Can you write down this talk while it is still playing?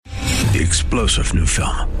The explosive new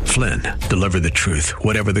film, Flynn, deliver the truth,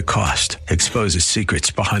 whatever the cost, exposes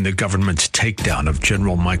secrets behind the government's takedown of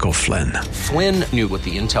General Michael Flynn. Flynn knew what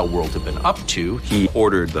the intel world had been up to. He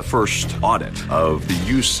ordered the first audit of the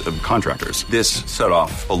use of contractors. This set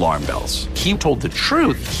off alarm bells. He told the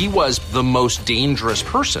truth. He was the most dangerous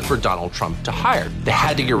person for Donald Trump to hire. They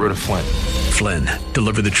had to get rid of Flynn. Flynn,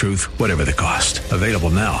 deliver the truth, whatever the cost. Available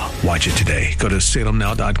now. Watch it today. Go to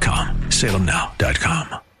salemnow.com.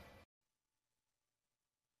 salemnow.com.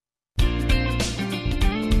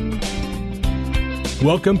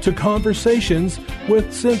 Welcome to Conversations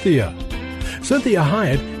with Cynthia. Cynthia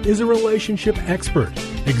Hiett is a relationship expert,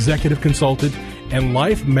 executive consultant, and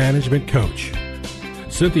life management coach.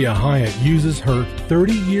 Cynthia Hiett uses her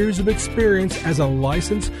 30 years of experience as a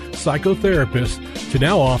licensed psychotherapist to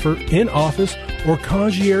now offer in-office or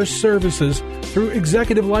concierge services through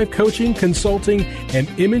executive life coaching, consulting, and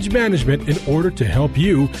image management in order to help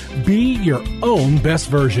you be your own best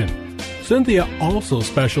version. Cynthia also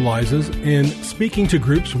specializes in speaking to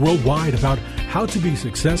groups worldwide about how to be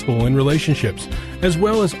successful in relationships, as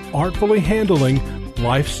well as artfully handling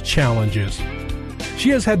life's challenges.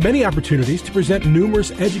 She has had many opportunities to present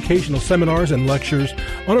numerous educational seminars and lectures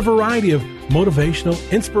on a variety of motivational,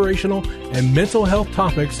 inspirational, and mental health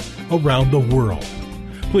topics around the world.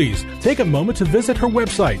 Please take a moment to visit her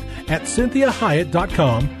website at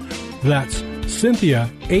CynthiaHiett.com. That's Cynthia,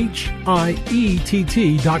 HIETT.com.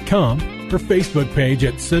 Her Facebook page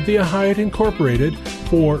at Cynthia Hiett Incorporated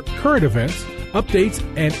for current events, updates,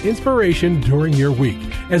 and inspiration during your week,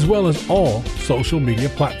 as well as all social media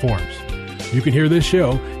platforms. You can hear this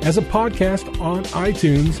show as a podcast on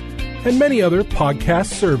iTunes and many other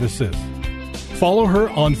podcast services. Follow her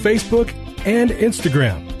on Facebook and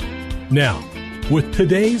Instagram. Now, with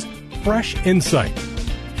today's fresh insight,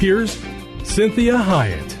 here's Cynthia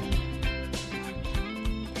Hiett.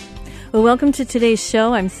 Well, welcome to today's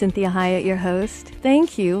show. I'm Cynthia Hiett, your host.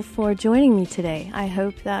 Thank you for joining me today. I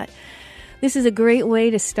hope that this is a great way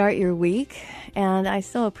to start your week, and I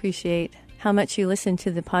so appreciate how much you listen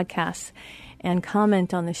to the podcasts and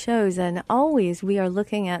comment on the shows. And always we are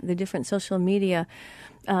looking at the different social media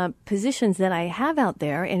positions that I have out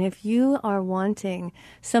there. And if you are wanting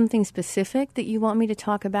something specific that you want me to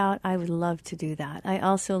talk about, I would love to do that. I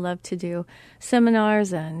also love to do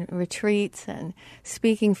seminars and retreats and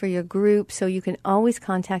speaking for your group. So you can always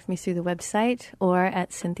contact me through the website or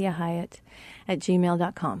at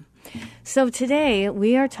cynthiahiett@gmail.com. So today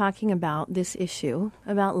we are talking about this issue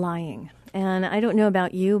about lying. And I don't know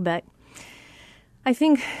about you, but I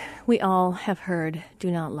think we all have heard,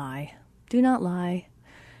 do not lie. Do not lie.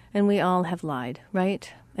 And we all have lied,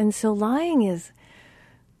 right? And so lying is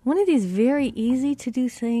one of these very easy to do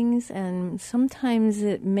things, and sometimes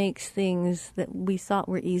it makes things that we thought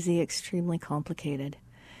were easy extremely complicated.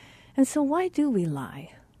 And so why do we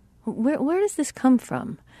lie? Where does this come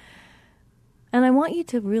from? And I want you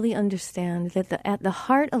to really understand that at the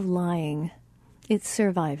heart of lying, it's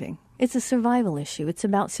surviving. It's a survival issue. It's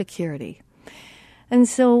about security. And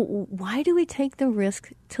so why do we take the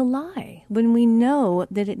risk to lie when we know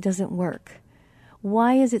that it doesn't work?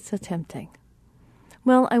 Why is it so tempting?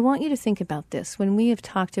 Well, I want you to think about this. When we have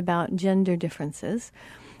talked about gender differences,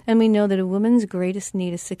 and we know that a woman's greatest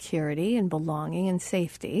need is security and belonging and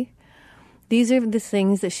safety, these are the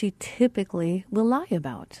things that she typically will lie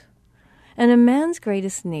about. And a man's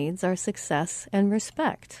greatest needs are success and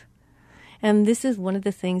respect. And this is one of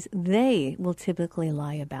the things they will typically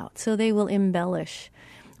lie about. So they will embellish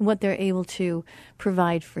what they're able to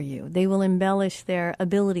provide for you. They will embellish their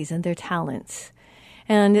abilities and their talents.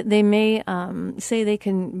 And they may say they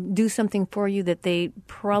can do something for you that they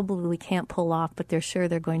probably can't pull off, but they're sure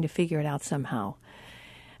they're going to figure it out somehow.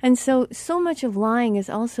 And so much of lying is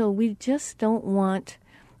also we just don't want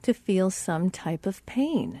to feel some type of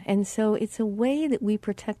pain. And so it's a way that we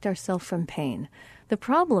protect ourselves from pain. The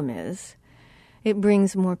problem is it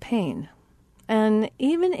brings more pain. And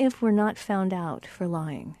even if we're not found out for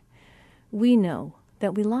lying, we know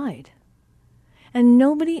that we lied. And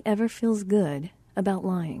nobody ever feels good about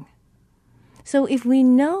lying. So if we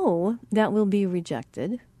know that we'll be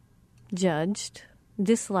rejected, judged,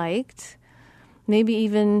 disliked, maybe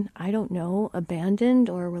even, abandoned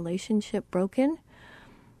or a relationship broken,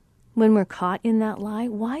 when we're caught in that lie,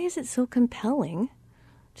 why is it so compelling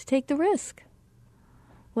to take the risk?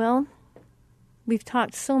 Well, we've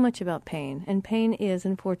talked so much about pain, and pain is,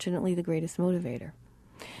 unfortunately, the greatest motivator.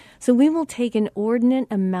 So we will take inordinate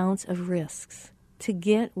amounts of risks to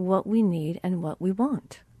get what we need and what we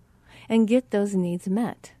want, and get those needs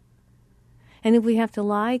met. And if we have to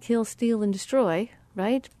lie, kill, steal, and destroy,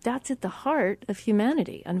 right, that's at the heart of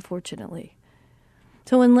humanity, unfortunately.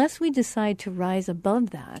 So unless we decide to rise above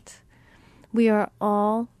that, we are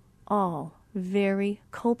all very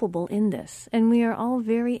culpable in this, and we are all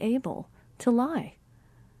very able to lie.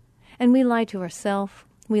 And we lie to ourselves,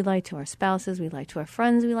 we lie to our spouses, we lie to our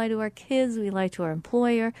friends, we lie to our kids, we lie to our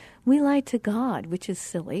employer, we lie to God, which is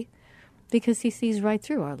silly, because he sees right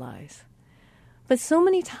through our lies. But so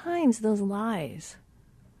many times those lies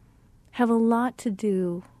have a lot to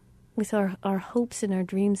do with our hopes and our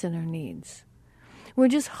dreams and our needs. We're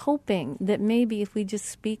just hoping that maybe if we just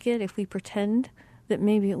speak it, if we pretend, that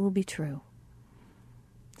maybe it will be true.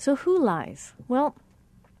 So who lies? Well,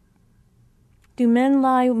 do men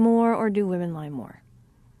lie more or do women lie more?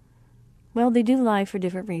 Well, they do lie for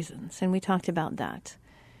different reasons, and we talked about that.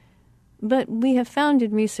 But we have found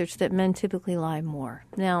in research that men typically lie more.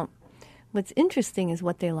 Now, what's interesting is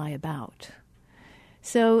what they lie about.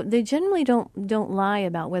 So they generally don't lie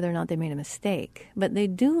about whether or not they made a mistake, but they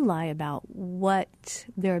do lie about what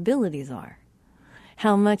their abilities are,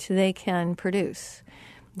 how much they can produce.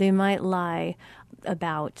 They might lie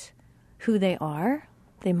about who they are.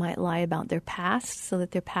 They might lie about their past so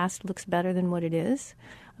that their past looks better than what it is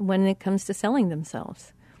when it comes to selling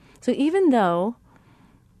themselves. So even though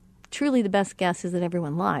truly the best guess is that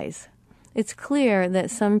everyone lies, it's clear that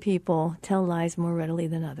some people tell lies more readily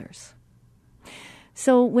than others.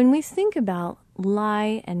 So when we think about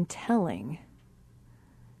lie and telling,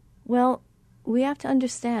 well, we have to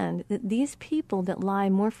understand that these people that lie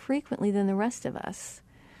more frequently than the rest of us,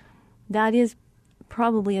 that is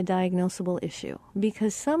probably a diagnosable issue,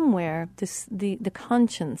 because somewhere the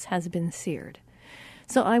conscience has been seared.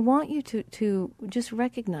 So I want you to just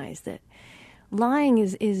recognize that lying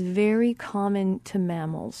is very common to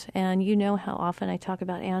mammals. And you know how often I talk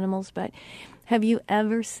about animals, but have you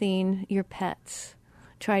ever seen your pets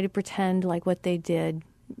try to pretend like what they did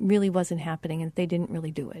really wasn't happening and they didn't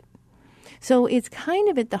really do it? So it's kind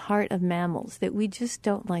of at the heart of mammals that we just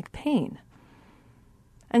don't like pain.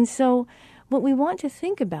 And so what we want to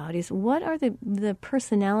think about is what are the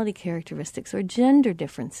personality characteristics or gender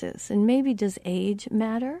differences? And maybe does age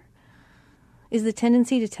matter? Is the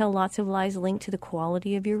tendency to tell lots of lies linked to the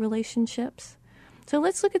quality of your relationships? So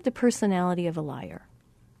let's look at the personality of a liar.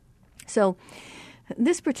 So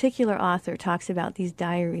this particular author talks about these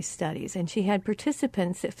diary studies, and she had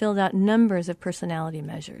participants that filled out numbers of personality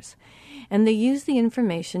measures. And they used the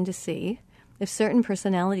information to see if certain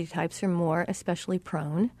personality types are more especially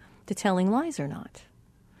prone to telling lies or not.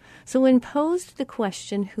 So when posed the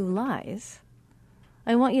question, who lies,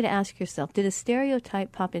 I want you to ask yourself, did a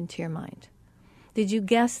stereotype pop into your mind? Did you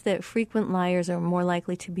guess that frequent liars are more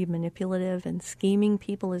likely to be manipulative and scheming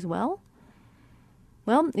people as well?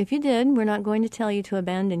 Well, if you did, we're not going to tell you to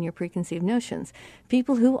abandon your preconceived notions.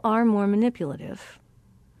 People who are more manipulative,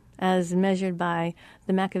 as measured by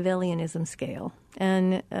the Machiavellianism scale,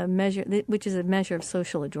 and which is a measure of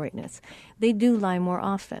social adroitness, they do lie more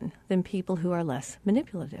often than people who are less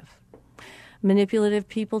manipulative. Manipulative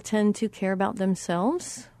people tend to care about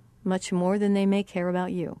themselves much more than they may care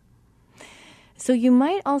about you. So you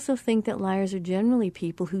might also think that liars are generally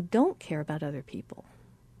people who don't care about other people.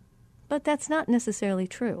 But that's not necessarily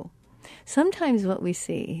true. Sometimes what we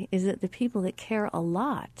see is that the people that care a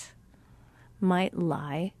lot might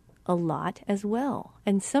lie a lot as well.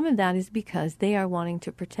 And some of that is because they are wanting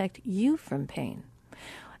to protect you from pain.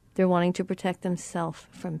 They're wanting to protect themselves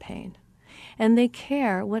from pain. And they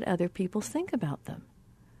care what other people think about them.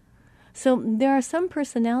 So there are some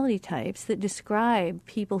personality types that describe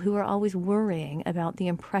people who are always worrying about the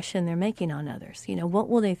impression they're making on others. You know, what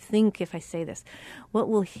will they think if I say this? What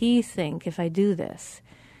will he think if I do this?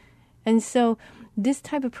 And so this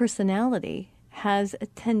type of personality has a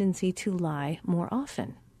tendency to lie more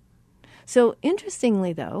often. So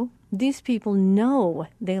interestingly, though, these people know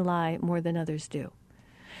they lie more than others do.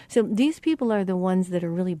 So these people are the ones that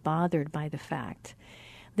are really bothered by the fact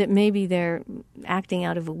that maybe they're acting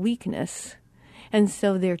out of a weakness, and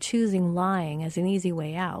so they're choosing lying as an easy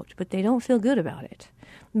way out, but they don't feel good about it,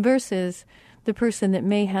 versus the person that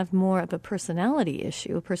may have more of a personality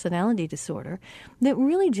issue, a personality disorder, that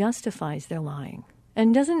really justifies their lying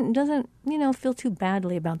and doesn't feel too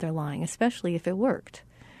badly about their lying, especially if it worked.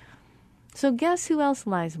 So guess who else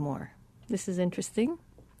lies more? This is interesting.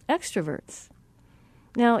 Extroverts.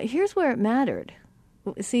 Now, here's where it mattered.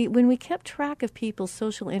 See, when we kept track of people's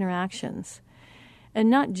social interactions, and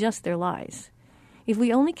not just their lies, if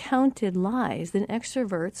we only counted lies, then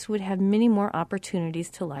extroverts would have many more opportunities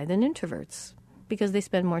to lie than introverts, because they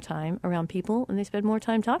spend more time around people and they spend more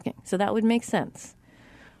time talking. So that would make sense,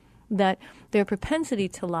 that their propensity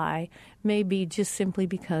to lie may be just simply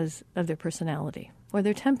because of their personality or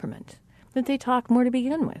their temperament, that they talk more to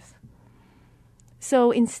begin with.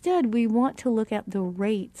 So instead, we want to look at the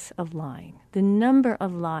rates of lying, the number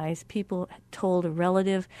of lies people told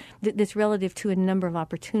that's relative to a number of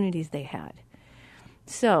opportunities they had.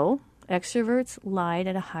 So extroverts lied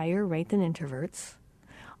at a higher rate than introverts,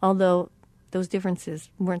 although those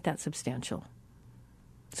differences weren't that substantial.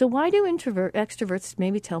 So why do extroverts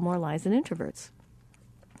maybe tell more lies than introverts?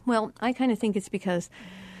 Well, I kind of think it's because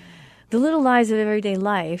the little lies of everyday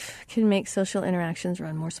life can make social interactions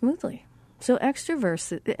run more smoothly. So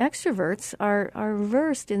extroverts are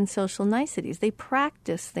versed in social niceties. They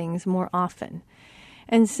practice things more often.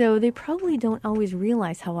 And so they probably don't always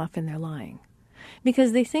realize how often they're lying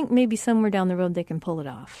because they think maybe somewhere down the road they can pull it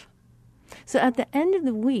off. So at the end of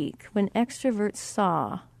the week, when extroverts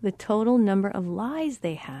saw the total number of lies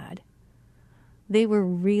they had, they were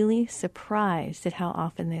really surprised at how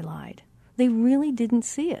often they lied. They really didn't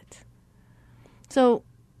see it. So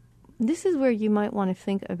this is where you might want to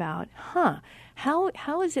think about,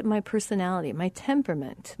 how is it my personality, my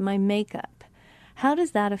temperament, my makeup? How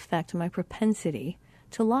does that affect my propensity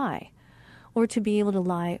to lie or to be able to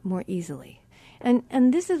lie more easily?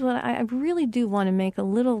 And this is what I really do want to make a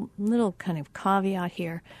little kind of caveat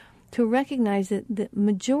here to recognize that the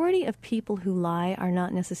majority of people who lie are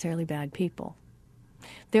not necessarily bad people.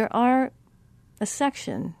 There are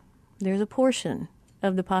there's a portion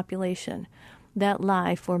of the population that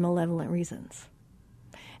lie for malevolent reasons.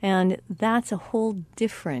 And that's a whole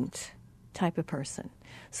different type of person.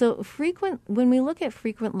 So when we look at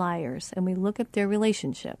frequent liars and we look at their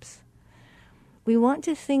relationships, we want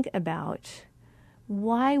to think about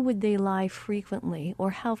why would they lie frequently,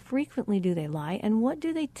 or how frequently do they lie, and what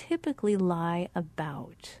do they typically lie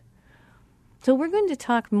about? So we're going to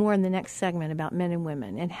talk more in the next segment about men and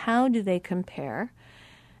women and how do they compare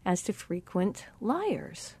as to frequent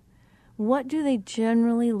liars. What do they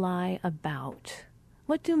generally lie about?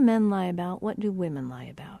 What do men lie about? What do women lie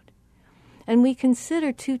about? And we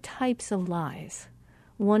consider two types of lies.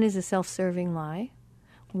 One is a self-serving lie.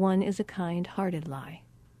 One is a kind-hearted lie.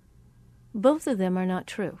 Both of them are not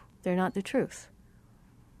true. They're not the truth.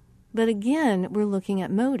 But again, we're looking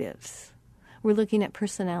at motives. We're looking at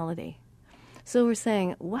personality. So we're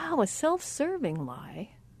saying, wow, a self-serving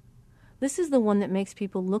lie. This is the one that makes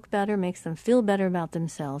people look better, makes them feel better about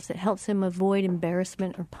themselves. It helps them avoid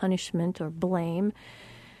embarrassment or punishment or blame.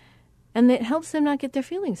 And it helps them not get their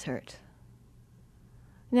feelings hurt.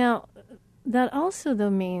 Now, that also,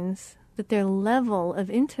 though, means that their level of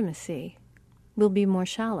intimacy will be more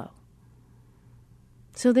shallow.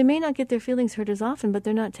 So they may not get their feelings hurt as often, but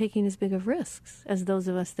they're not taking as big of risks as those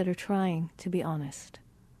of us that are trying to be honest.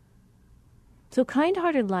 So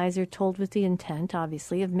kind-hearted lies are told with the intent,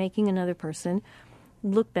 obviously, of making another person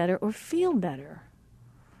look better or feel better.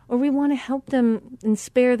 Or we want to help them and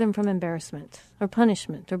spare them from embarrassment or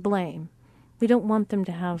punishment or blame. We don't want them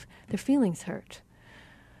to have their feelings hurt.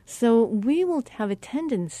 So we will have a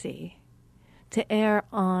tendency to err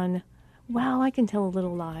on, wow, I can tell a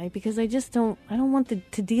little lie because I don't want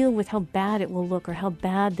to deal with how bad it will look or how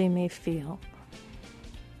bad they may feel.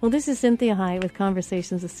 Well, this is Cynthia Hiett with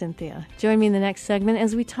Conversations with Cynthia. Join me in the next segment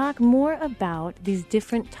as we talk more about these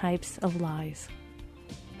different types of lies.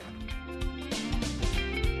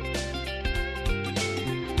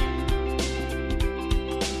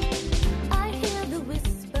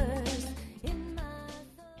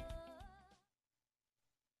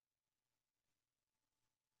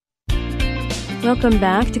 Welcome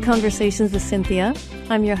back to Conversations with Cynthia.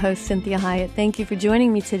 I'm your host, Cynthia Hiett. Thank you for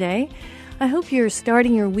joining me today. I hope you're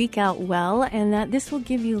starting your week out well and that this will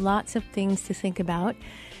give you lots of things to think about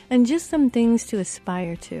and just some things to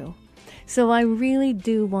aspire to. So I really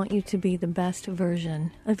do want you to be the best version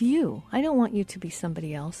of you. I don't want you to be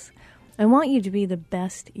somebody else. I want you to be the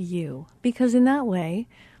best you because in that way,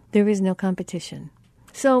 there is no competition.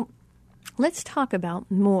 So let's talk about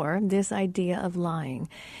more this idea of lying.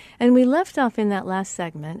 And we left off in that last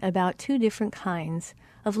segment about two different kinds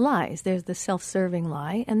of lies. There's the self-serving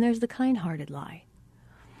lie and there's the kind-hearted lie.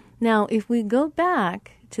 Now, if we go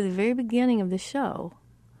back to the very beginning of the show,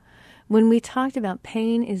 when we talked about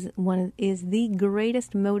pain is the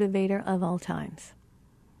greatest motivator of all times.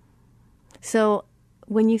 So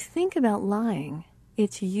when you think about lying,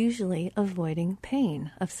 it's usually avoiding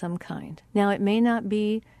pain of some kind. Now, it may not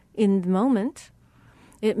be in the moment.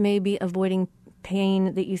 It may be avoiding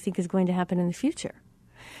pain that you think is going to happen in the future.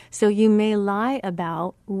 So you may lie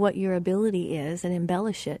about what your ability is and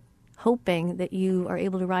embellish it, hoping that you are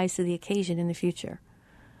able to rise to the occasion in the future.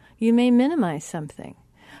 You may minimize something,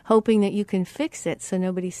 hoping that you can fix it so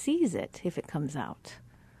nobody sees it if it comes out.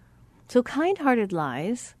 So kind-hearted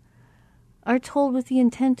lies are told with the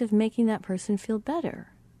intent of making that person feel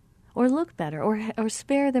better, or look better or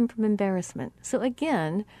spare them from embarrassment. So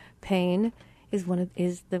again, pain is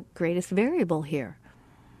the greatest variable here.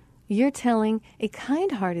 You're telling a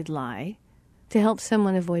kind-hearted lie to help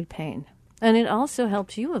someone avoid pain. And it also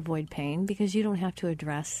helps you avoid pain because you don't have to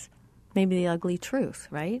address maybe the ugly truth,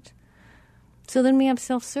 right? So then we have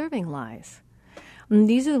self-serving lies. And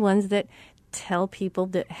these are the ones that tell people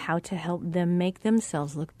how to help them make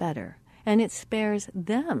themselves look better. And it spares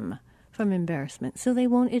them from embarrassment, so they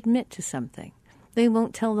won't admit to something. They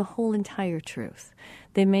won't tell the whole entire truth.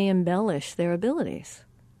 They may embellish their abilities.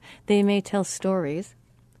 They may tell stories,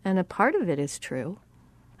 and a part of it is true,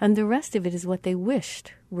 and the rest of it is what they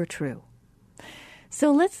wished were true.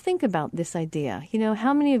 So let's think about this idea. You know,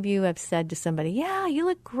 how many of you have said to somebody, yeah, you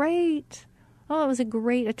look great. Oh, it was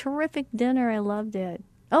a terrific dinner. I loved it.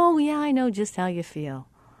 Oh, yeah, I know just how you feel.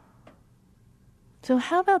 So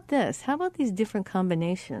how about this? How about these different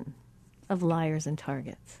combinations of liars and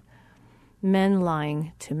targets? Men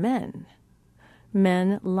lying to men,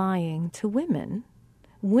 men lying to women,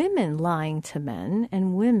 women lying to men,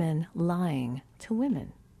 and women lying to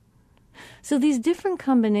women. So these different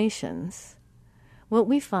combinations, what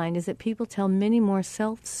we find is that people tell many more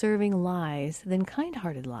self-serving lies than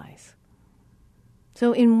kind-hearted lies.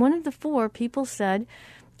 So in one of the four, people said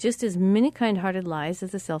just as many kind-hearted lies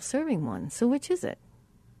as the self-serving ones. So which is it?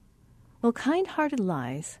 Well, kind-hearted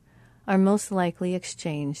lies are most likely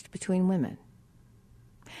exchanged between women.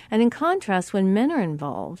 And in contrast, when men are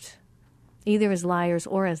involved, either as liars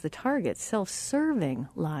or as the targets, self-serving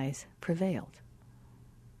lies prevailed.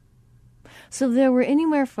 So there were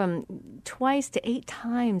anywhere from 2 to 8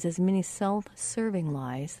 times as many self-serving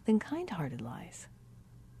lies than kind-hearted lies.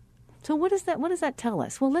 So what does that tell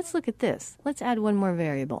us? Well, let's look at this. Let's add one more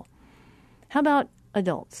variable. How about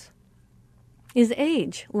adults? Is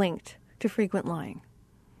age linked to frequent lying?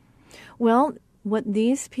 Well, what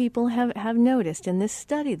these people have noticed in this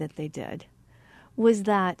study that they did was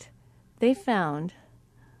that they found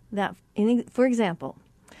that, for example,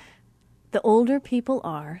 the older people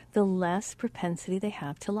are, the less propensity they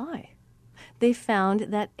have to lie. They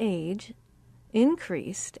found that as age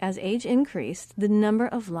increased, the number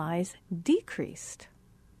of lies decreased.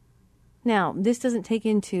 Now, this doesn't take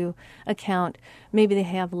into account maybe they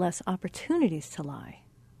have less opportunities to lie.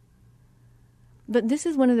 But this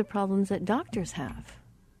is one of the problems that doctors have,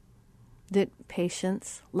 that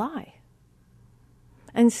patients lie.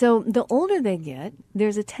 And so the older they get,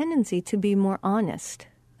 there's a tendency to be more honest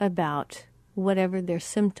about whatever their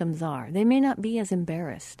symptoms are. They may not be as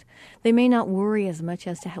embarrassed. They may not worry as much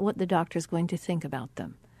as to what the doctor's going to think about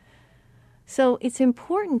them. So it's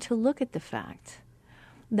important to look at the fact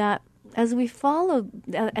that as they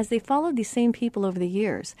followed these same people over the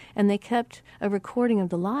years, and they kept a recording of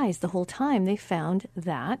the lies the whole time, they found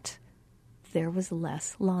that there was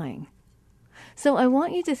less lying. So I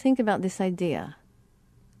want you to think about this idea.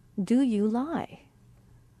 Do you lie?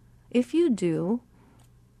 If you do,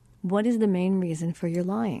 what is the main reason for your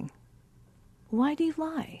lying? Why do you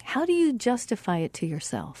lie? How do you justify it to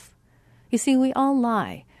yourself? You see, we all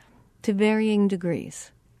lie to varying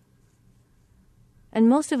degrees. And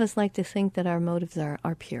most of us like to think that our motives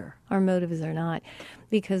are pure. Our motives are not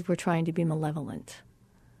because we're trying to be malevolent.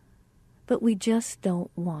 But we just don't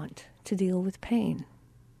want to deal with pain.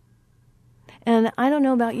 And I don't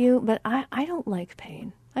know about you, but I don't like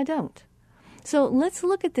pain. I don't. So let's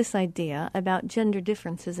look at this idea about gender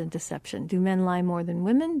differences in deception. Do men lie more than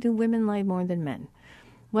women? Do women lie more than men?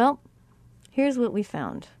 Well, here's what we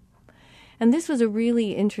found. And this was a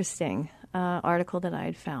really interesting article that I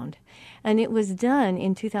had found. And it was done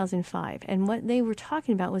in 2005. And what they were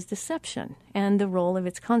talking about was deception and the role of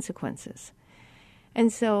its consequences.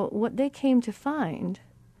 And so what they came to find,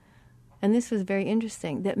 and this was very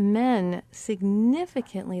interesting, that men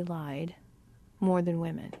significantly lied more than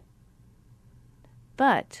women.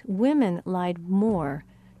 But women lied more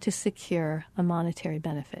to secure a monetary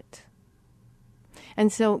benefit.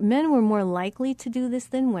 And so men were more likely to do this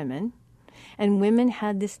than women, and women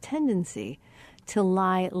had this tendency to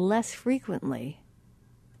lie less frequently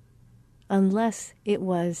unless it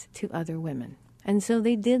was to other women. And so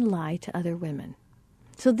they did lie to other women.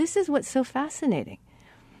 So this is what's so fascinating.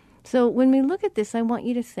 So when we look at this, I want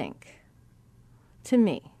you to think, to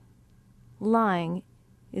me, lying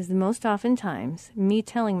is the most oftentimes me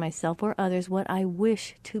telling myself or others what I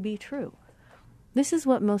wish to be true. This is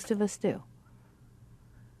what most of us do.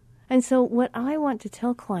 And so what I want to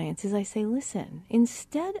tell clients is I say, listen,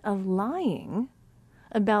 instead of lying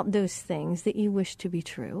about those things that you wish to be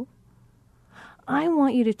true, I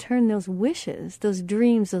want you to turn those wishes, those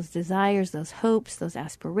dreams, those desires, those hopes, those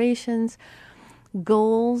aspirations,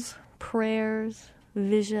 goals, prayers,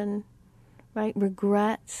 vision, right,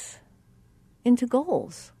 regrets into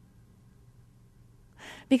goals.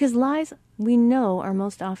 Because lies, we know, are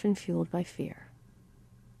most often fueled by fear.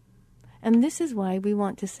 And this is why we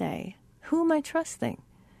want to say, who am I trusting?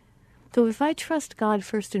 So if I trust God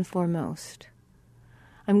first and foremost,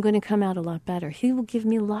 I'm going to come out a lot better. He will give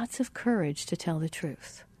me lots of courage to tell the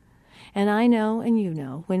truth. And I know, and you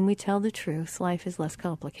know, when we tell the truth, life is less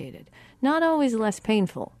complicated. Not always less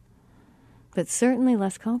painful, but certainly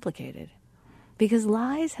less complicated. Because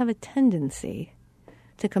lies have a tendency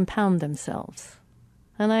to compound themselves.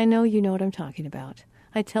 And I know you know what I'm talking about.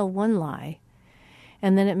 I tell one lie,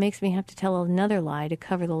 and then it makes me have to tell another lie to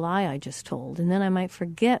cover the lie I just told. And then I might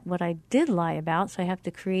forget what I did lie about, so I have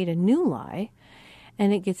to create a new lie.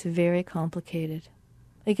 And it gets very complicated.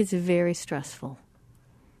 It gets very stressful.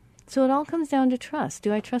 So it all comes down to trust.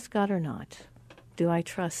 Do I trust God or not? Do I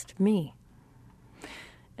trust me?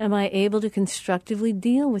 Am I able to constructively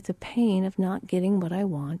deal with the pain of not getting what I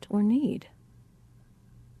want or need?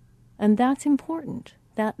 And that's important,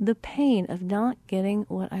 that the pain of not getting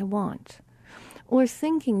what I want, or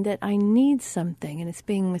thinking that I need something and it's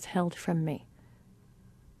being withheld from me.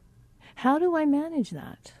 How do I manage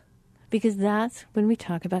that? Because that's when we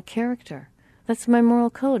talk about character. That's my moral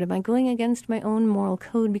code. Am I going against my own moral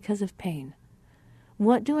code because of pain?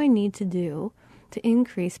 What do I need to do to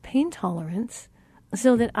increase pain tolerance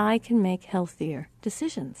so that I can make healthier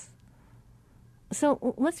decisions?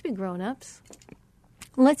 So let's be grown-ups.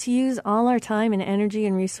 Let's use all our time and energy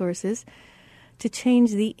and resources to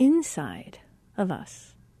change the inside of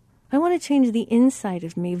us. I want to change the inside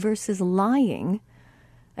of me versus lying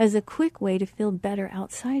as a quick way to feel better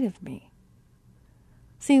outside of me.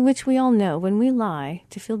 See, which we all know, when we lie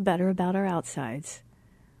to feel better about our outsides,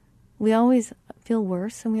 we always feel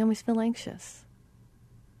worse and we always feel anxious.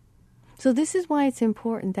 So this is why it's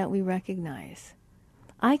important that we recognize,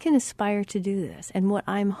 I can aspire to do this. And what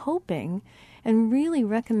I'm hoping and really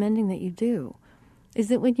recommending that you do is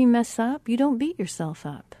that when you mess up, you don't beat yourself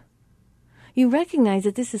up. You recognize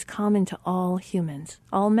that this is common to all humans,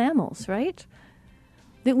 all mammals, right?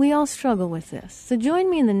 That we all struggle with this. So join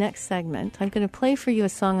me in the next segment. I'm going to play for you a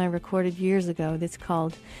song I recorded years ago that's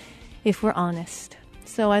called If We're Honest.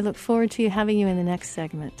 So I look forward to having you in the next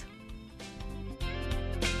segment.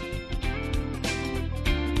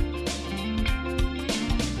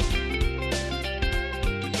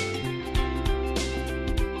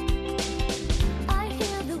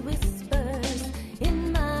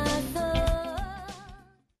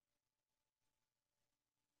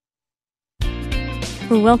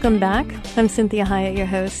 Well, welcome back. I'm Cynthia Hiett, your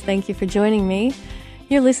host. Thank you for joining me.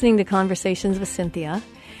 You're listening to Conversations with Cynthia,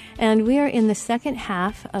 and we are in the second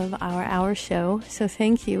half of our hour show, so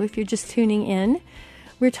thank you if you're just tuning in.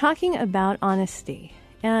 We're talking about honesty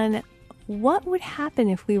and what would happen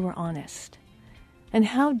if we were honest, and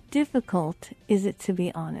how difficult is it to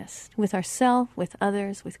be honest with ourselves, with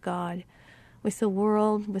others, with God, with the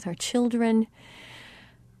world, with our children.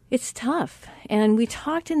 It's tough. And we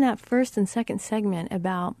talked in that first and second segment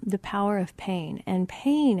about the power of pain. And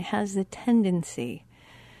pain has the tendency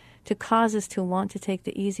to cause us to want to take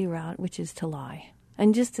the easy route, which is to lie.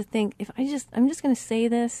 And just to think, I'm just going to say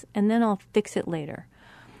this and then I'll fix it later.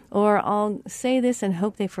 Or I'll say this and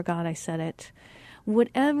hope they forgot I said it.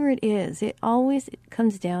 Whatever it is, it always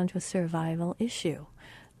comes down to a survival issue.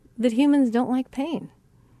 That humans don't like pain.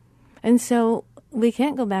 And so we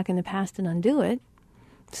can't go back in the past and undo it.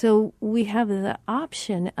 So we have the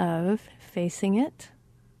option of facing it,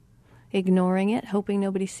 ignoring it, hoping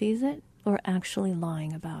nobody sees it, or actually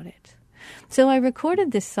lying about it. So I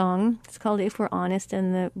recorded this song. It's called If We're Honest,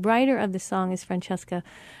 and the writer of the song is Francesca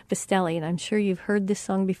Bastelli, and I'm sure you've heard this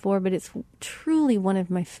song before, but it's truly one of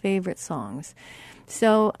my favorite songs.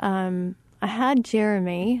 So I had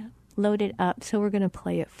Jeremy load it up, so we're going to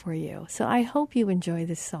play it for you. So I hope you enjoy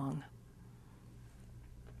this song.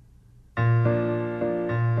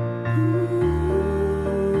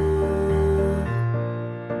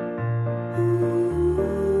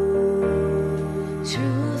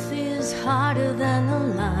 Truth is harder than a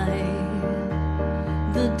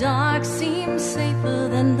lie. The dark seems safer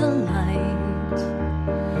than the light.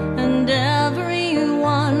 And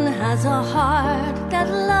everyone has a heart that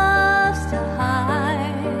loves to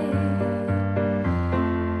hide.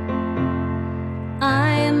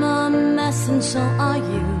 I'm a mess and so are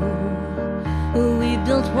you. We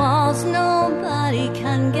built walls nobody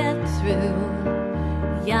can get through.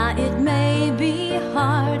 Yeah, it may be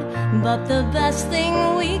hard, but the best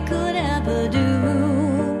thing we could ever do,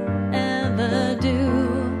 ever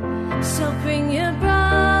do. So bring your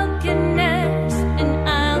brokenness and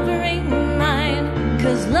I'll bring mine,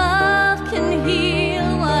 'cause love can heal.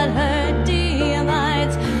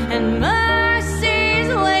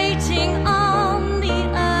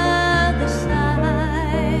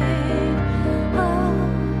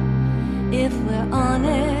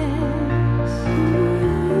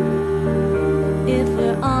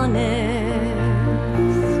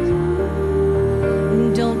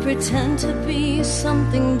 pretend to be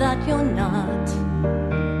something that you're not.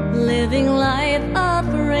 Living life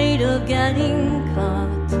afraid of getting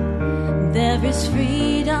caught. There is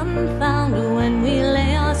freedom found when we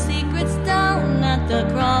lay our secrets down at the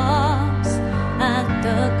cross, at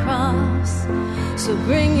the cross. So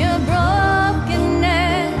bring your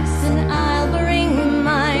brokenness and I'll bring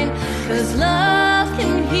mine, 'cause love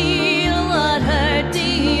can heal what hurt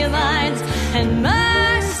divides, and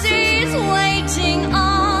mercy's waiting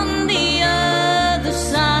on the other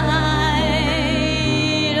side.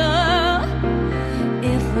 Oh,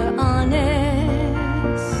 if we're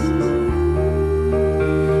honest,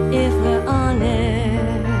 if we're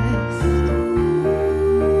honest,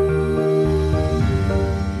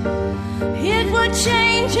 it would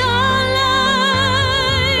change our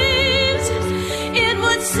lives, it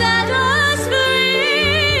would set us free.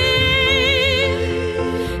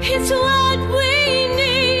 It's what we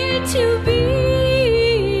need to be.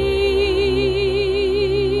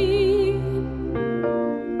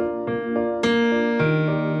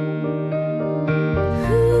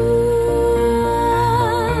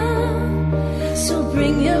 So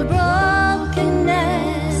bring your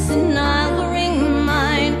brokenness and I'll bring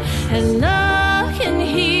mine, and love can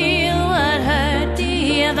heal what hurt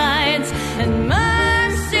divides, and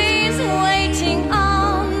mercy's waiting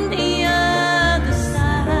on the other side.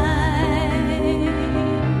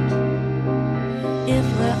 If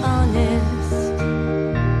we're honest,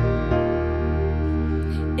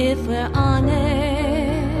 if we're honest,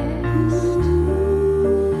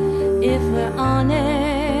 if we're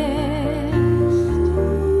honest,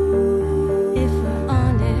 if we're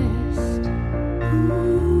honest,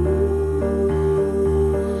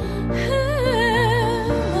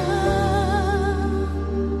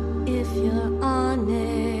 if you're honest.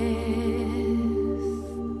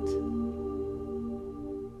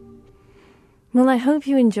 Well, I hope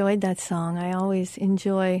you enjoyed that song. I always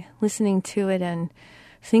enjoy listening to it and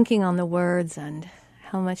thinking on the words and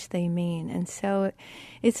how much they mean. And so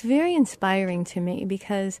it's very inspiring to me,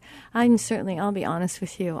 because I'll be honest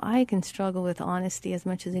with you, I can struggle with honesty as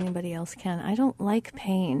much as anybody else can. I don't like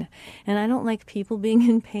pain, and I don't like people being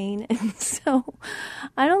in pain. And so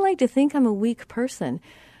I don't like to think I'm a weak person.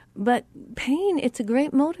 But pain, it's a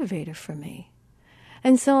great motivator for me.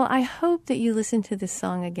 And so I hope that you listen to this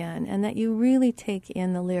song again and that you really take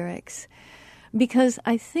in the lyrics, because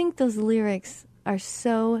I think those lyrics are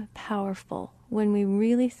so powerful when we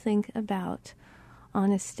really think about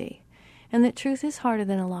honesty, and that truth is harder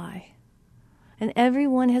than a lie. And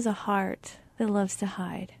everyone has a heart that loves to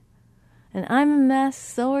hide. And I'm a mess,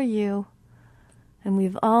 so are you. And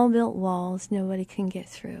we've all built walls nobody can get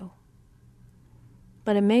through.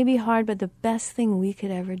 But it may be hard, but the best thing we could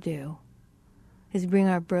ever do is bring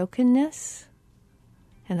our brokenness,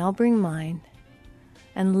 and I'll bring mine,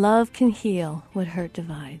 and love can heal what hurt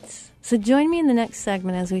divides. So join me in the next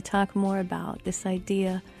segment as we talk more about this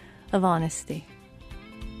idea of honesty.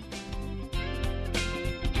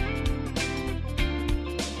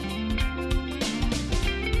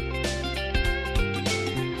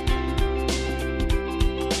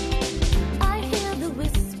 I hear the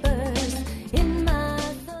whispers in my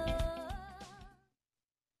thoughts.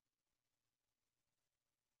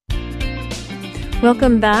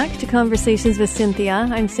 Welcome back to Conversations with Cynthia.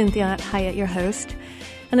 I'm Cynthia Hiett, your host,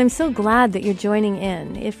 and I'm so glad that you're joining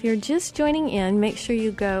in. If you're just joining in, make sure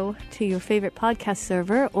you go to your favorite podcast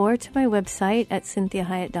server or to my website at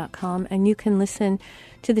cynthiahiett.com, and you can listen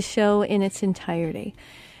to the show in its entirety.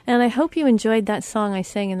 And I hope you enjoyed that song I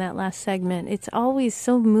sang in that last segment. It's always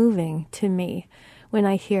so moving to me when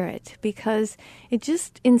I hear it, because it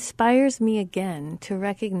just inspires me again to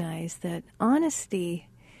recognize that honesty,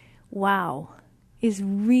 wow, is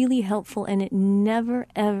really helpful, and it never,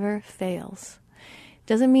 ever fails.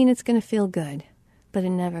 Doesn't mean it's going to feel good, but it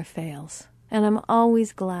never fails. And I'm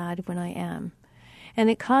always glad when I am. And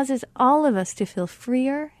it causes all of us to feel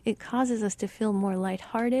freer. It causes us to feel more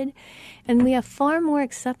lighthearted. And we have far more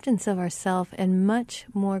acceptance of ourselves and much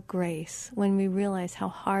more grace when we realize how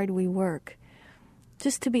hard we work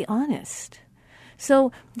just to be honest.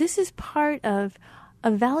 So this is part of a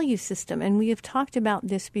value system, and we have talked about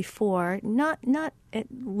this before, not at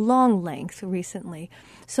long length recently.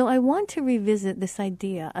 So I want to revisit this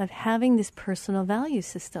idea of having this personal value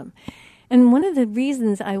system. And one of the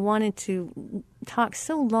reasons I wanted to talk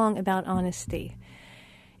so long about honesty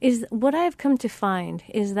is what I have come to find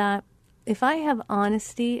is that if I have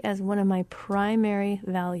honesty as one of my primary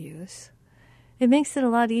values, it makes it a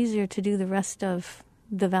lot easier to do the rest of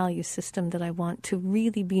the value system that I want to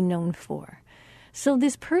really be known for. So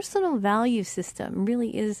this personal value system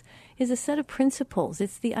really is a set of principles.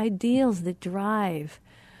 It's the ideals that drive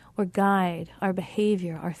or guide our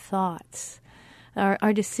behavior, our thoughts,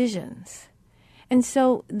 our decisions. And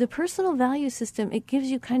so the personal value system, it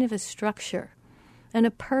gives you kind of a structure and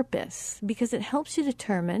a purpose because it helps you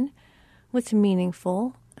determine what's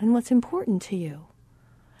meaningful and what's important to you.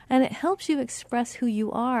 And it helps you express who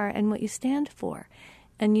you are and what you stand for.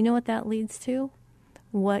 And you know what that leads to?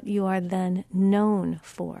 What you are then known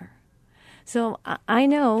for. So I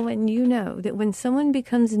know, and you know, that when someone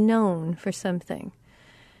becomes known for something,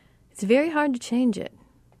 it's very hard to change it.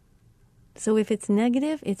 So if it's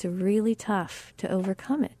negative, it's really tough to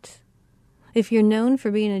overcome it. If you're known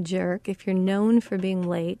for being a jerk, if you're known for being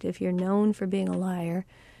late, if you're known for being a liar,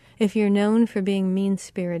 if you're known for being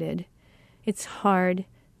mean-spirited, it's hard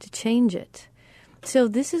to change it. So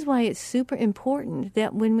this is why it's super important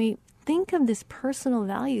that when we think of this personal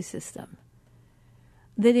value system,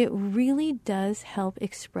 that it really does help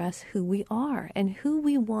express who we are and who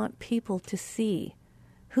we want people to see,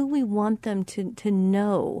 who we want them to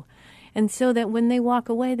know. And so that when they walk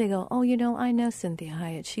away, they go, oh, you know, I know Cynthia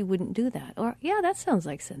Hiett. She wouldn't do that. Or, yeah, that sounds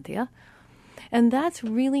like Cynthia. And that's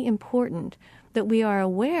really important, that we are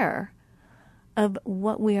aware of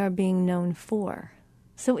what we are being known for.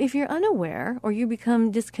 So if you're unaware or you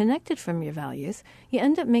become disconnected from your values, you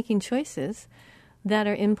end up making choices that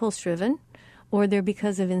are impulse-driven, or they're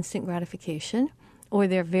because of instant gratification, or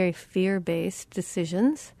they're very fear-based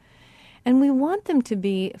decisions. And we want them to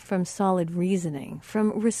be from solid reasoning,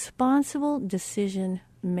 from responsible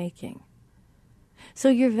decision-making. So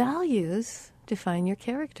your values define your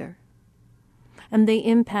character, and they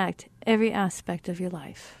impact every aspect of your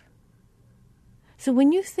life. So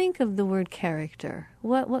when you think of the word character,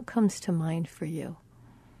 what comes to mind for you?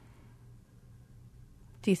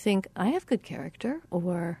 Do you think, I have good character,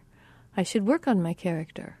 or I should work on my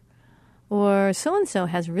character, or so-and-so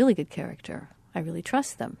has really good character, I really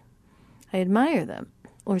trust them, I admire them,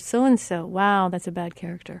 or so-and-so, wow, that's a bad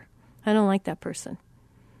character, I don't like that person,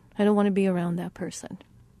 I don't want to be around that person.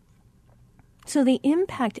 So they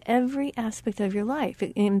impact every aspect of your life.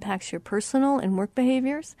 It impacts your personal and work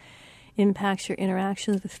behaviors, impacts your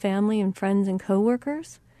interactions with family and friends and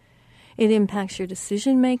coworkers. It impacts your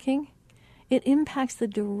decision-making. It impacts the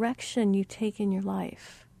direction you take in your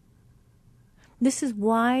life. This is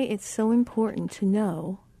why it's so important to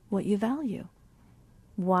know what you value,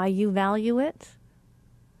 why you value it,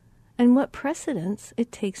 and what precedence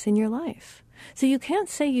it takes in your life. So you can't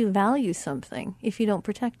say you value something if you don't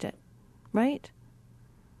protect it, right?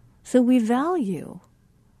 So we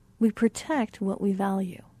protect what we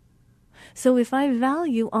value. So if I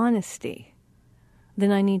value honesty,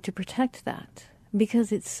 then I need to protect that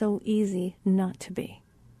because it's so easy not to be.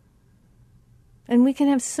 And we can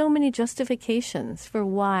have so many justifications for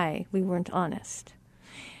why we weren't honest.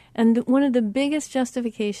 And one of the biggest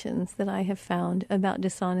justifications that I have found about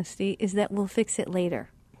dishonesty is that we'll fix it later.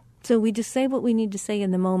 So we just say what we need to say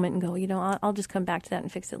in the moment and go, you know, I'll just come back to that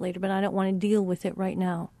and fix it later, but I don't want to deal with it right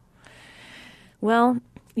now. Well,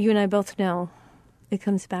 you and I both know it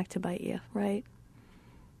comes back to bite you, right?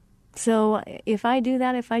 So if I do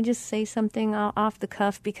that, if I just say something off the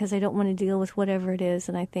cuff because I don't want to deal with whatever it is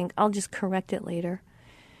and I think I'll just correct it later,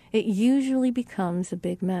 it usually becomes a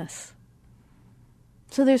big mess.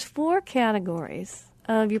 So there's 4 categories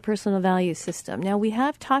of your personal value system. Now, we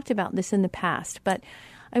have talked about this in the past, but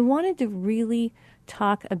I wanted to really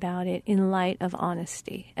talk about it in light of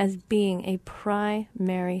honesty as being a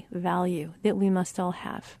primary value that we must all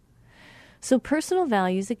have. So personal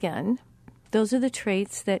values, again, those are the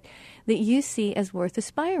traits that you see as worth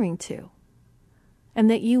aspiring to and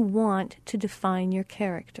that you want to define your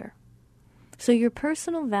character. So your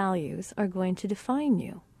personal values are going to define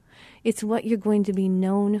you. It's what you're going to be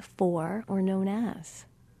known for or known as.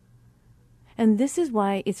 And this is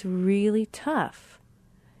why it's really tough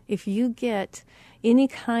if you get any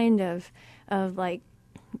kind of like,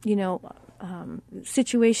 you know,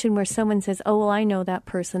 situation where someone says, oh, well, I know that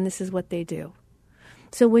person, this is what they do.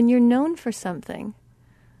 So when you're known for something,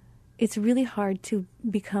 it's really hard to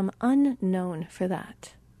become unknown for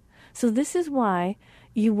that. So this is why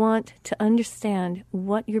you want to understand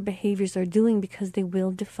what your behaviors are doing because they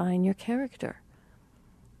will define your character.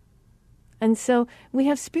 And so we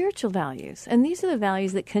have spiritual values, and these are the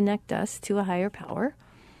values that connect us to a higher power,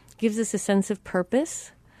 gives us a sense of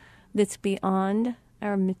purpose that's beyond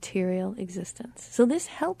our material existence. So this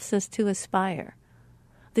helps us to aspire.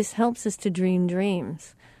 This helps us to dream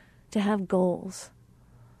dreams, to have goals,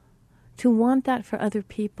 to want that for other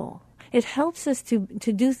people. It helps us to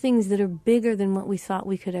do things that are bigger than what we thought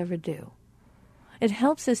we could ever do. It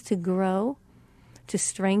helps us to grow, to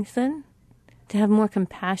strengthen, to have more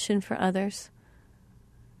compassion for others.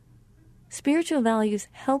 Spiritual values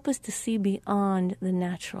help us to see beyond the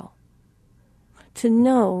natural, to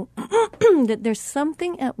know that there's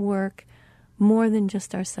something at work more than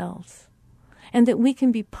just ourselves, and that we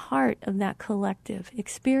can be part of that collective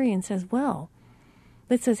experience as well.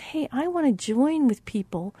 That says, hey, I want to join with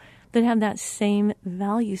people that have that same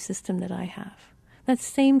value system that I have, that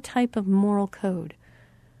same type of moral code.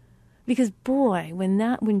 Because boy,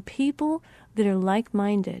 when people that are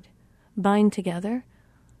like-minded bind together,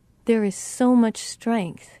 there is so much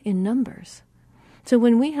strength in numbers. So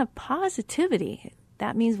when we have positivity,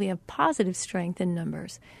 that means we have positive strength in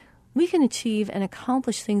numbers. We can achieve and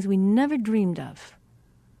accomplish things we never dreamed of.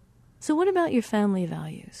 So what about your family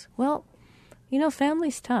values? Well,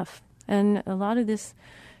 family's tough, and a lot of this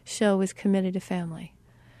show is committed to family.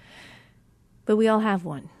 But we all have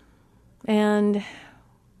one. And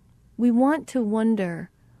we want to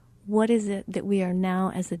wonder, what is it that we are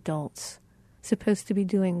now as adults supposed to be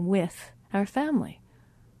doing with our family?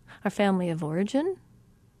 Our family of origin?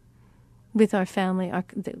 With our family,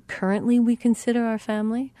 that currently we consider our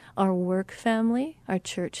family, our work family, our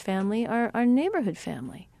church family, our neighborhood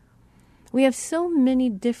family. We have so many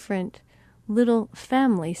different little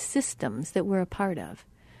family systems that we're a part of,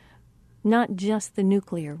 not just the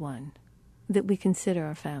nuclear one that we consider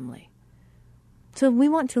our family. So we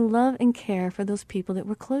want to love and care for those people that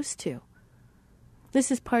we're close to.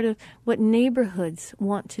 This is part of what neighborhoods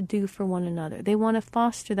want to do for one another. They want to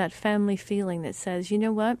foster that family feeling that says, you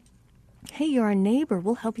know what? Hey, you're our neighbor.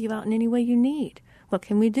 We'll help you out in any way you need. What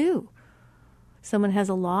can we do? Someone has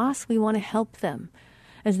a loss. We want to help them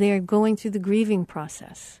as they are going through the grieving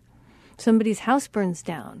process. Somebody's house burns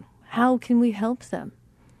down. How can we help them?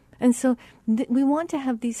 And so we want to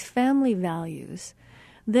have these family values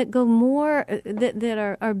that go more,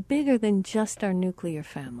 that are bigger than just our nuclear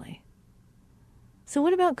family. So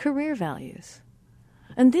what about career values?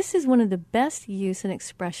 And this is one of the best use and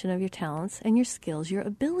expression of your talents and your skills, your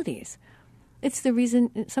abilities. It's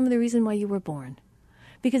some of the reason why you were born,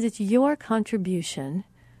 because it's your contribution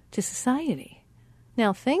to society.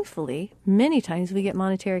 Now, thankfully, many times we get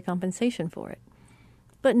monetary compensation for it,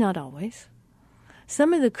 but not always.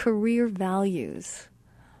 Some of the career values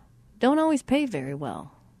don't always pay very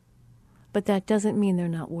well, but that doesn't mean they're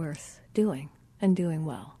not worth doing and doing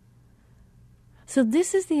well. So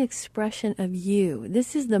this is the expression of you.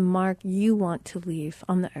 This is the mark you want to leave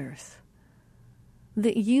on the earth.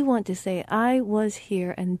 That you want to say, I was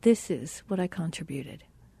here and this is what I contributed.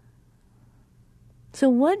 So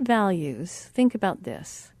what values, think about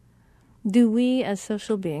this, do we as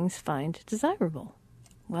social beings find desirable?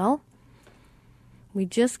 Well, we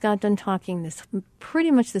just got done talking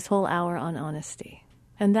pretty much this whole hour on honesty.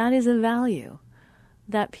 And that is a value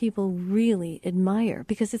that people really admire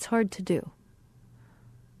because it's hard to do.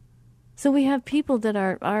 So we have people that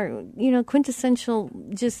are quintessential,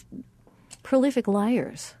 just prolific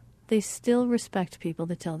liars. They still respect people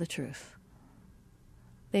that tell the truth.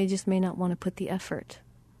 They just may not want to put the effort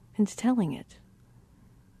into telling it.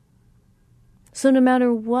 So no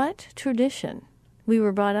matter what tradition we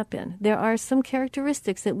were brought up in, there are some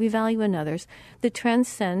characteristics that we value in others that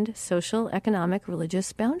transcend social, economic,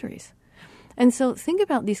 religious boundaries. And so think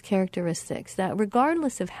about these characteristics that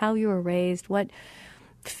regardless of how you were raised, what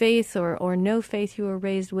faith or no faith you were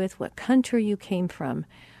raised with, what country you came from,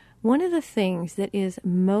 one of the things that is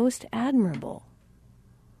most admirable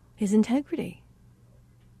is integrity,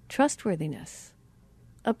 trustworthiness,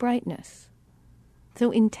 uprightness.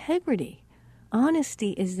 So integrity,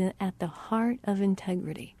 honesty is at the heart of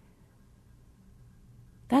integrity.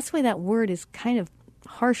 That's why that word is kind of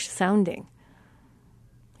harsh sounding.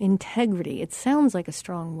 Integrity, it sounds like a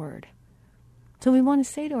strong word. So we want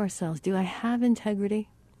to say to ourselves, do I have integrity?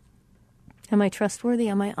 Am I trustworthy?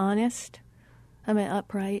 Am I honest? Am I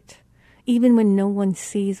upright? Even when no one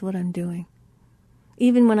sees what I'm doing?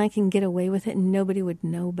 Even when I can get away with it and nobody would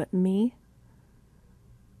know but me?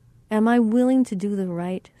 Am I willing to do the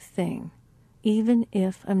right thing, even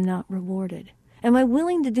if I'm not rewarded? Am I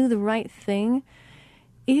willing to do the right thing,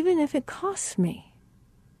 even if it costs me?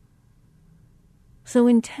 So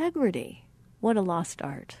integrity, what a lost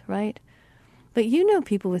art, right? But you know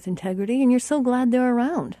people with integrity, and you're so glad they're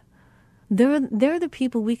around. They're the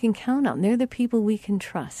people we can count on. They're the people we can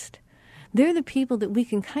trust. They're the people that we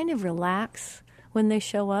can kind of relax when they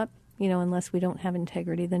show up. Unless we don't have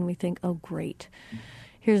integrity, then we think, oh, great.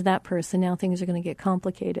 Here's that person. Now things are going to get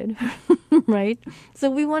complicated, right? So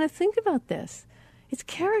we want to think about this. It's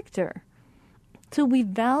character. So we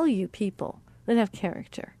value people that have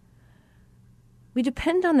character. We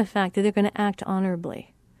depend on the fact that they're going to act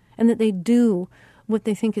honorably, and that they do what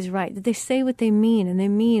they think is right, that they say what they mean and they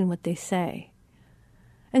mean what they say.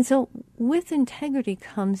 And so with integrity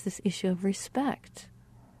comes this issue of respect.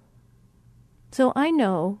 So I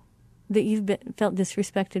know that you've felt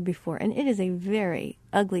disrespected before, and it is a very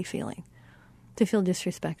ugly feeling to feel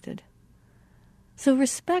disrespected. So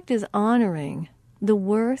respect is honoring the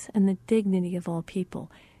worth and the dignity of all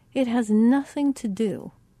people. It has nothing to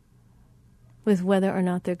do with whether or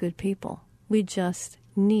not they're good people. We just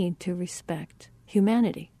need to respect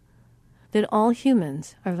humanity, that all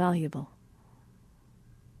humans are valuable.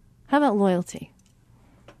 How about loyalty?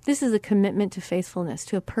 This is a commitment to faithfulness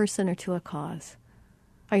to a person or to a cause.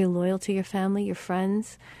 Are you loyal to your family, your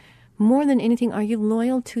friends? More than anything, are you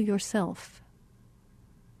loyal to yourself?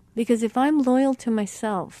 Because if I'm loyal to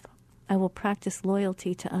myself, I will practice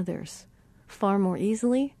loyalty to others far more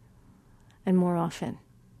easily and more often.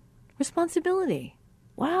 Responsibility.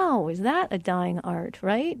 Wow, is that a dying art,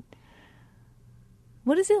 right?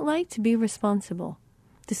 What is it like to be responsible?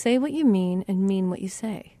 To say what you mean and mean what you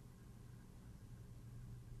say.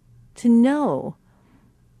 To know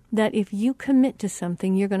that if you commit to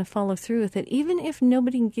something, you're going to follow through with it, even if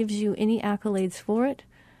nobody gives you any accolades for it,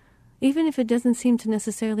 even if it doesn't seem to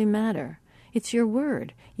necessarily matter. It's your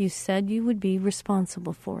word. You said you would be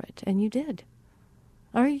responsible for it, and you did.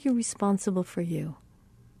 Are you responsible for you?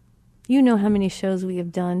 You know how many shows we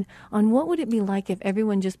have done on what would it be like if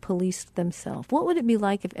everyone just policed themselves? What would it be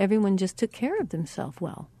like if everyone just took care of themselves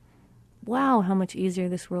well? Wow, how much easier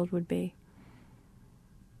this world would be.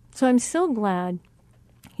 So I'm so glad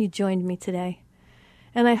you joined me today.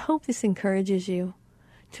 And I hope this encourages you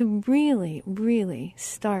to really, really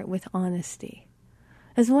start with honesty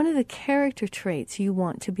as one of the character traits you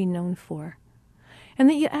want to be known for. And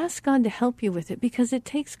that you ask God to help you with it, because it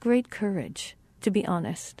takes great courage to be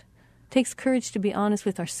honest. It takes courage to be honest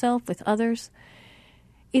with ourselves, with others.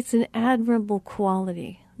 It's an admirable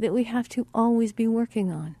quality that we have to always be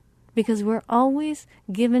working on, because we're always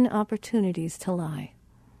given opportunities to lie.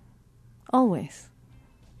 Always.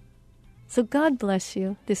 So God bless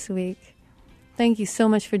you this week. Thank you so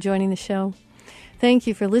much for joining the show. Thank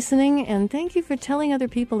you for listening, and thank you for telling other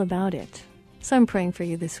people about it. So I'm praying for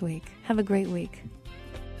you this week. Have a great week.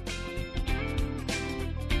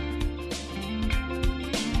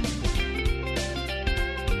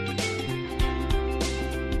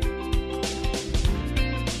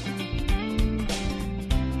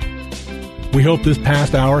 We hope this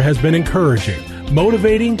past hour has been encouraging,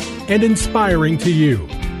 motivating, and inspiring to you.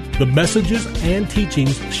 The messages and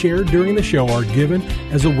teachings shared during the show are given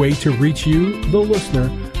as a way to reach you, the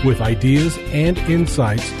listener, with ideas and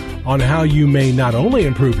insights on how you may not only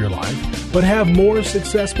improve your life, but have more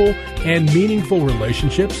successful and meaningful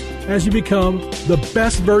relationships as you become the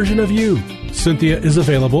best version of you. Cynthia is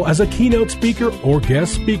available as a keynote speaker or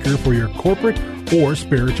guest speaker for your corporate or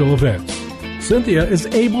spiritual events. Cynthia is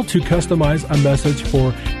able to customize a message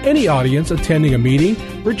for any audience attending a meeting,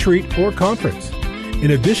 retreat, or conference.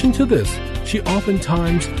 In addition to this, she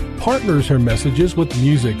oftentimes partners her messages with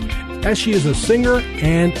music, as she is a singer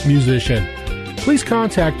and musician. Please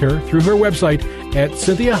contact her through her website at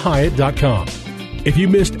CynthiaHyatt.com. If you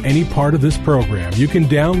missed any part of this program, you can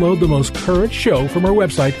download the most current show from her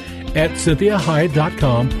website at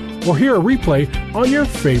CynthiaHyatt.com or hear a replay on your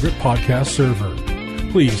favorite podcast server.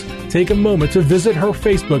 Please take a moment to visit her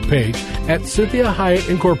Facebook page at Cynthia Hyatt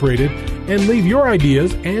Incorporated and leave your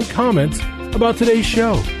ideas and comments about today's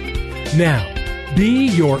show. Now, be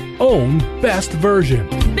your own best version.